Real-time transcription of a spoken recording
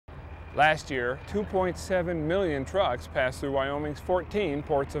Last year, 2.7 million trucks passed through Wyoming's 14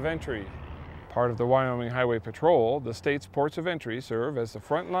 ports of entry. Part of the Wyoming Highway Patrol, the state's ports of entry serve as the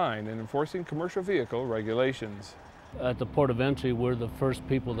front line in enforcing commercial vehicle regulations. At the Port of Entry, we're the first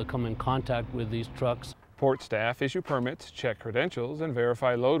people to come in contact with these trucks. Port staff issue permits, check credentials, and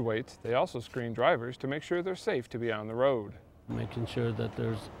verify load weights. They also screen drivers to make sure they're safe to be on the road. Making sure that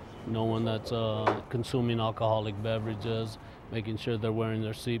there's no one that's consuming alcoholic beverages, making sure they're wearing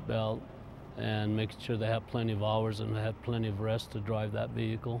their seat belt, and making sure they have plenty of hours and have plenty of rest to drive that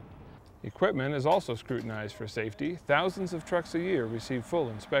vehicle. Equipment is also scrutinized for safety. Thousands of trucks a year receive full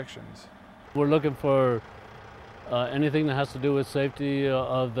inspections. We're looking for anything that has to do with safety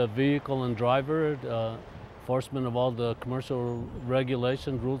of the vehicle and driver, enforcement of all the commercial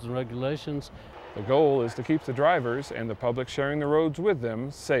regulations, rules and regulations. The goal is to keep the drivers and the public sharing the roads with them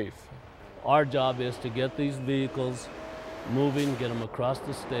safe. Our job is to get these vehicles moving, get them across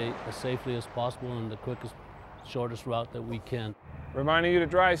the state as safely as possible in the quickest, shortest route that we can. Reminding you to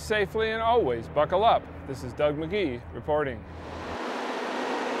drive safely and always buckle up. This is Doug McGee reporting.